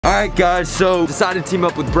Alright guys, so decided to team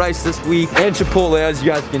up with Bryce this week and Chipotle, as you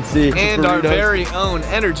guys can see. And our very own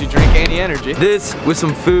energy drink, Anti-Energy. This with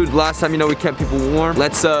some food. Last time, you know, we kept people warm.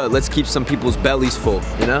 Let's keep some people's bellies full,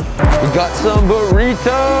 you know? We got some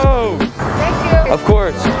burritos! Thank you. Of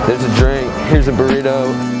course. There's a drink, here's a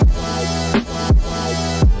burrito.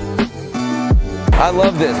 I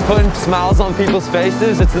love this. Putting smiles on people's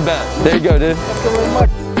faces, it's the best. There you go, dude. Thank you very much.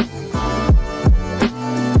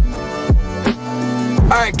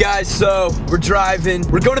 Alright guys, so we're driving.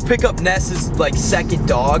 We're going to pick up Nessa's like second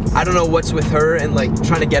dog. I don't know what's with her and like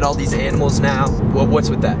trying to get all these animals now. What's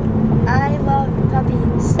with that? I love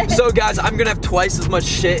puppies. So guys, I'm gonna have twice as much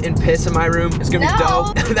shit and piss in my room. It's gonna be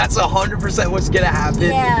dope. That's 100% what's gonna happen.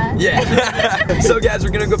 Yeah. Yeah. So guys,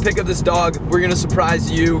 we're gonna go pick up this dog. We're gonna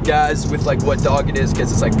surprise you guys with like what dog it is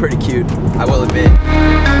because it's like pretty cute, I will admit.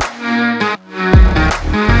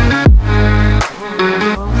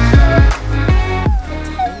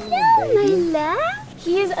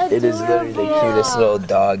 It is literally the cutest little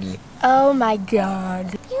doggy. Oh my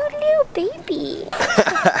god. Cute little baby.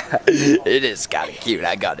 It is kind of cute,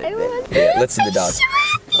 I gotta admit. Yeah, let's see the dog.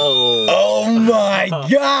 Oh my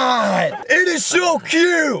god! It is so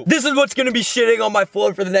cute! This is what's gonna be shitting on my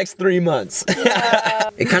floor for the next 3 months. Yeah.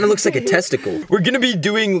 It kind of looks like a testicle. We're gonna be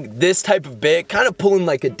doing this type of bit, kind of pulling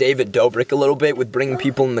like a David Dobrik a little bit with bringing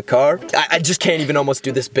people in the car. I just can't even almost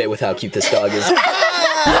do this bit with how cute this dog is.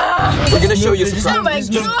 We're gonna show you some. Oh my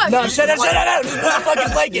god! No, shut up, just move the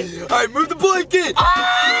fucking blanket. All right, move the blanket.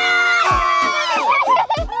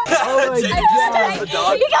 Oh my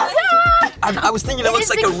god! I was thinking it looks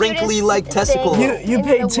like a wrinkly like testicle. You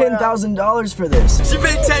paid $10,000 for this. She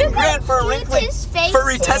paid 10 grand for a wrinkly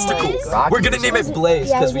furry testicle. We're gonna name it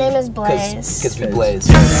Blaze because we blaze.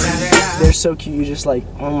 They're so cute. You just like,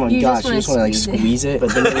 oh my gosh, you just want to like squeeze it.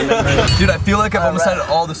 But then dude, I feel like I've almost had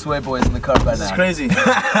all the Sway boys in the car by now. It's crazy.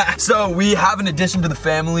 So we have an addition to the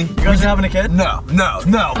family. You guys having a kid? No. Not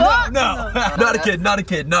a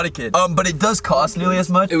kid. But it does cost nearly as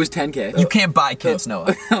much. It was 10K. You can't buy kids,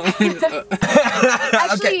 Noah.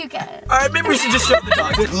 Actually, you can. Alright, maybe we should just show the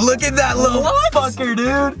dog. Look at that little fucker,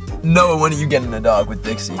 dude. Noah, when are you getting a dog with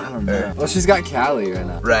Dixie? I don't know. Well, she's got Callie right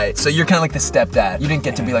now. Right, so you're kind of like the stepdad. You didn't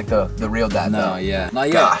get to be like the real dad, No, though. yeah. Not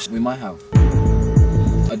yet. Gosh. We might have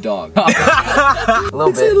a dog. A little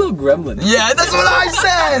It's a bit. little gremlin. Yeah, that's what I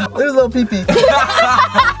said. There's a little pee-pee.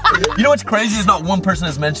 You know what's crazy is not one person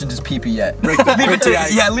has mentioned his pee-pee yet. Leave it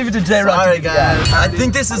to J-Rod. Sorry, guys. I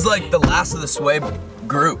think this is like the last of the Sway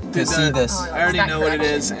group to see this. I already know what it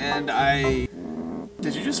is, and I...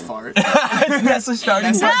 Did you just fart? It's Nessa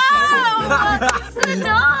starting. No! It's the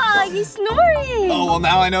dog! He's snoring! Oh, well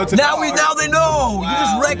now I know it's a dog. Now they know! Wow. You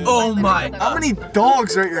just wrecked. Oh my. How many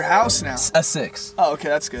dogs are at your house now? A 6. Oh, okay,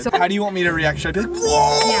 that's good. How do you want me to react? Should I be like,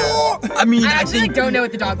 whoa? I mean, I actually don't know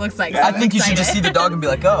what the dog looks like. So I think you should just see the dog and be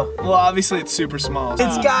like, oh. Well, obviously it's super small.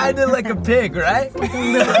 It's kinda like a pig, right?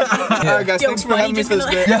 Alright guys, thanks for having me for this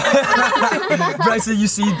bit. Bryson, you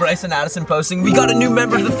see Bryce and Addison posting, we got a new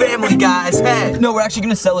member of the family, guys. Hey. No, we're actually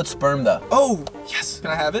gonna sell its sperm though. Oh, yes.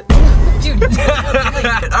 Can I have it? Dude.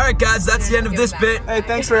 Alright guys, that's the end of this bit. Hey,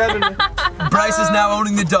 thanks for having me. Bryce is now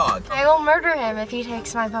owning the dog. I will murder him if he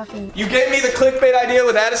takes my puppy. You gave me the clickbait idea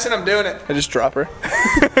with Addison, I'm doing it. I just drop her.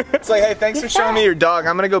 It's like, hey, thanks for showing me your dog.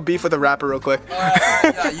 I'm gonna go beef with a rapper real quick.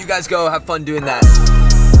 Yeah, you guys go have fun doing that.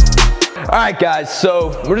 Alright guys,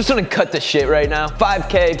 so we're just gonna cut the shit right now.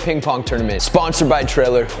 5K ping pong tournament, sponsored by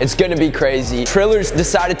Triller. It's gonna be crazy. Triller's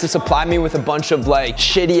decided to supply me with a bunch of like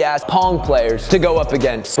shitty ass pong players to go up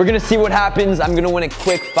against. We're gonna see what happens. I'm gonna win a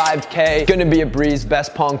quick 5K. Gonna be a breeze,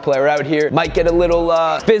 best pong player out here. Might get a little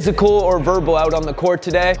physical or verbal out on the court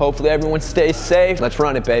today. Hopefully everyone stays safe. Let's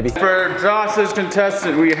run it, baby. For Josh's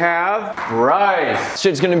contestant, we have Bryce.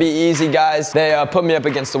 Shit's gonna be easy, guys. They put me up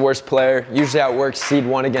against the worst player. Usually how it works, seed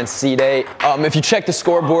 1 against seed 8. If you check the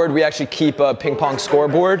scoreboard, we actually keep a ping pong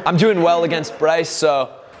scoreboard. I'm doing well against Bryce, so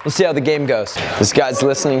we'll see how the game goes. This guy's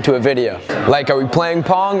listening to a video. Like, are we playing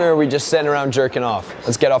pong or are we just sitting around jerking off?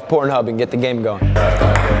 Let's get off Pornhub and get the game going.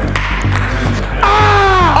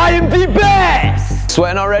 Ah! I am the best!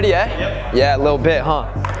 Sweating already, eh? Yep. Yeah, a little bit,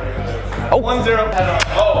 huh? Oh.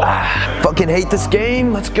 1-0. Fucking hate this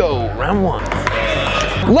game. Let's go, round 1.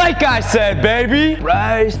 Like I said, baby,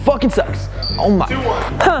 Bryce fucking sucks. Oh my.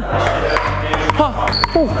 2-1.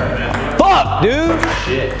 Ooh. Fuck, dude.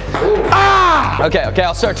 Shit. Ah! Okay,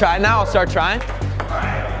 I'll start trying now. Okay,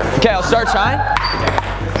 I'll start trying.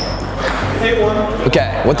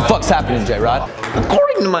 Okay, what the fuck's happening, J-Rod?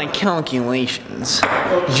 According to my calculations,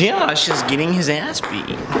 Josh is getting his ass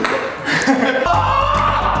beat.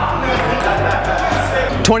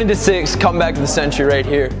 20-6, comeback of the century right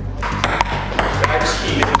here.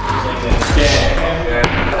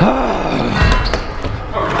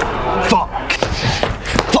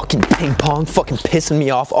 Pong, fucking pissing me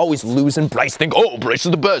off, always losing. Bryce think, oh, Bryce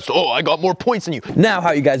is the best. Oh, I got more points than you. Now how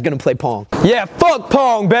are you guys gonna play Pong? Yeah, fuck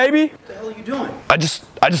Pong, baby. What the hell are you doing? I just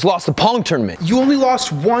lost the Pong tournament. You only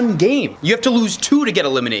lost one game. You have to lose 2 to get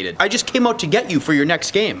eliminated. I just came out to get you for your next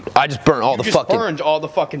game. I just burnt all the fucking. Burned all the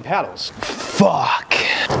fucking paddles. Fuck.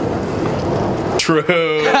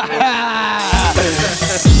 True.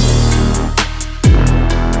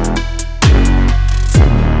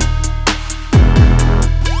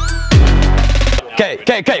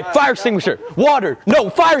 Okay, fire extinguisher, water, no,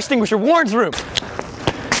 fire extinguisher, Warren's room.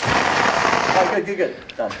 Oh, good.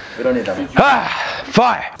 Done. We don't need that one.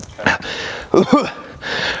 Fire. All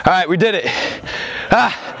right, we did it.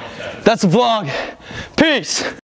 That's the vlog. Peace.